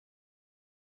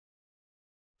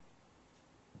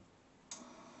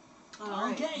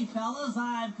Right. Okay, fellas,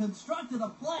 I've constructed a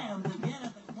plan to get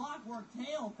at the clockwork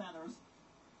tail feathers,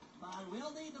 but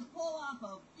we'll need to pull off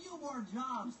a few more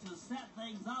jobs to set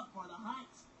things up for the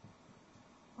heist.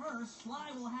 First,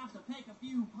 Sly will have to pick a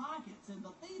few pockets in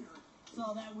the theater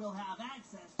so that we'll have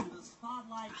access to the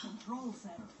Spotlight Control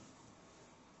Center.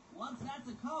 Once that's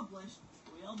accomplished,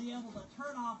 we'll be able to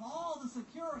turn off all the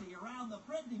security around the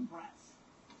printing press.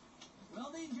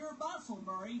 We'll need your muscle,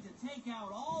 Murray, to take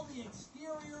out all the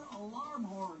exterior alarm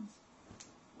horns.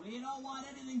 We don't want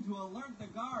anything to alert the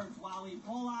guards while we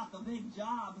pull off the big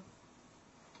job.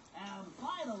 And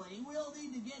finally, we'll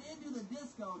need to get into the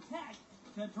discotheque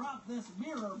to drop this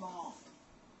mirror ball.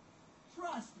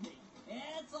 Trust me,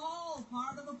 it's all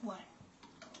part of the plan.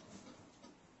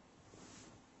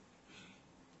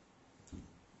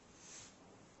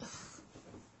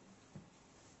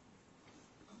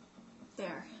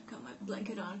 There, got my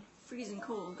blanket on. Freezing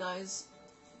cold, guys.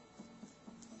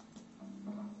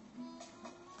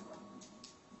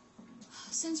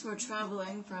 Since we're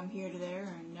traveling from here to there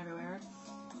and everywhere,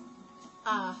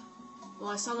 well,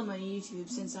 I saw them on YouTube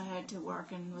since I had to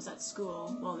work and was at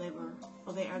school while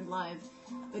they aired live.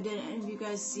 But did any of you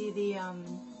guys see the,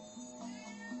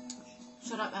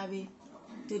 shut up, Abby.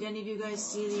 Did any of you guys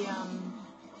see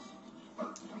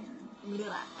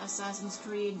the, Assassin's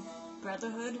Creed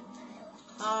Brotherhood,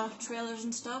 trailers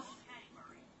and stuff?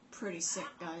 Pretty sick,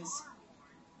 guys.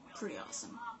 Pretty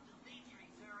awesome.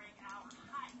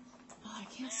 Oh, I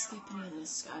can't skip any of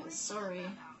this, guys. Sorry.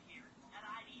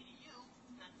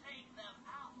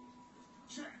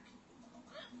 Check.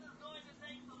 This is going to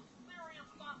take some serious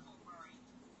muscle, Murray.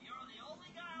 You're the only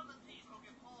guy on the team who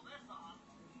can pull this off.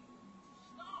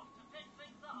 Stop to pick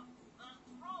things up, then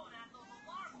throw it at those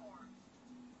alarm horns.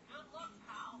 Good luck,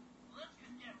 pal. This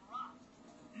could get rough.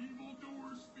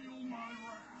 Evildoers feel my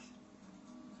wrath.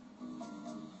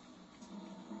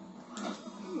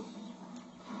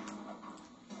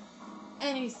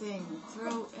 Anything.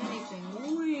 Throw anything.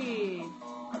 Weed.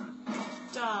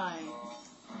 Die.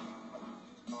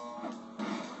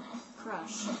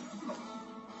 Crush.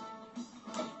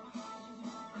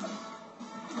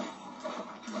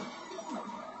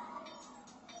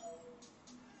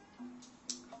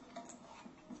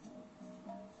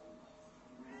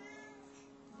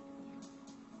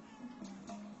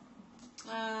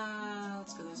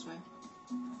 Let's go this way.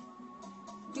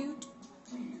 Dude.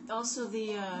 Also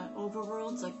the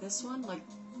overworlds like this one, like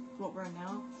what we're in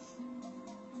now.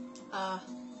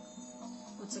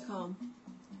 What's it called?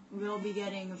 We'll be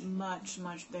getting much,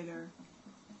 much bigger.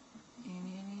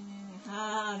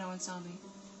 Ah, no one saw me.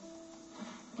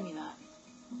 Give me that.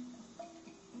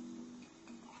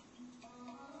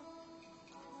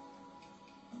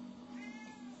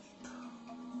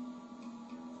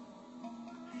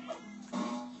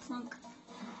 Clunk.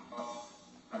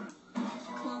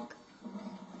 Clunk.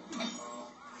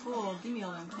 Cool, give me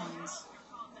all them coins.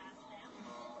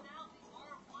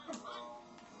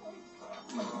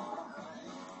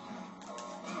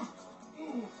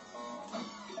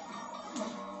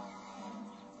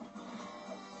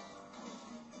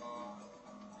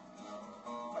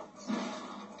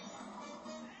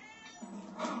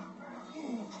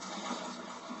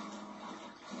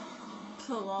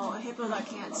 Oh, a hippo that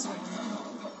can't swim.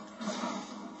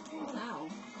 Ow.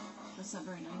 That's not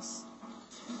very nice.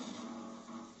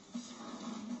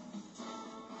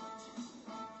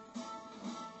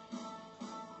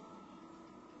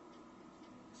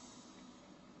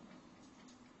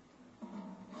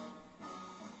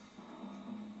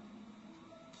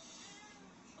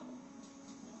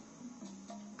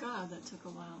 God, that took a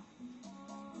while.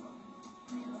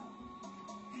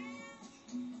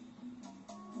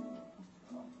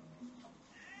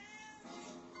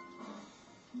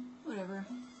 Whatever.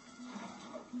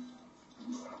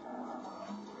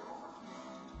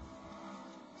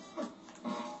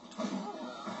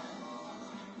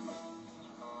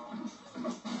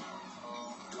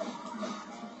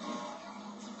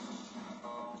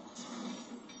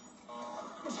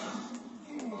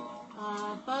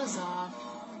 Buzz off.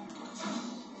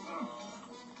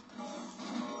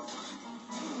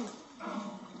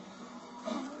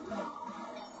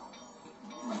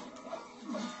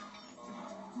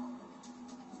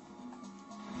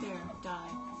 There,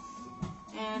 die.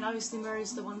 And obviously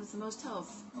Murray's the one with the most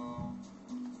health.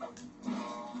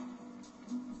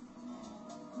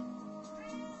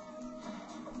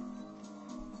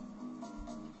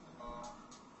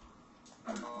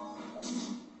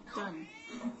 Done.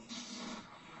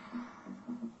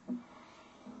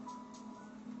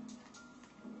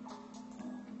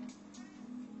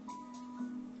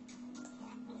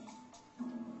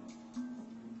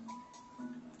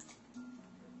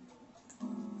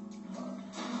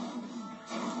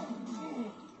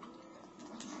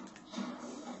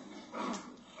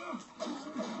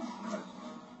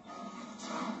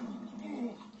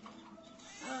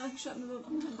 shut my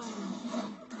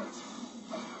button.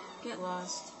 Get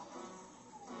lost.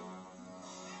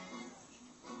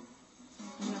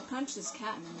 I'm gonna punch this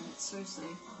cat in a minute, seriously.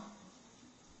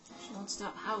 She won't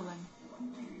stop howling.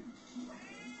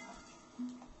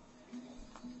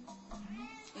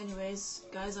 Anyways,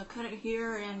 guys, I'll cut it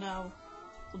here and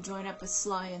we'll join up with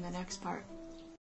Sly in the next part.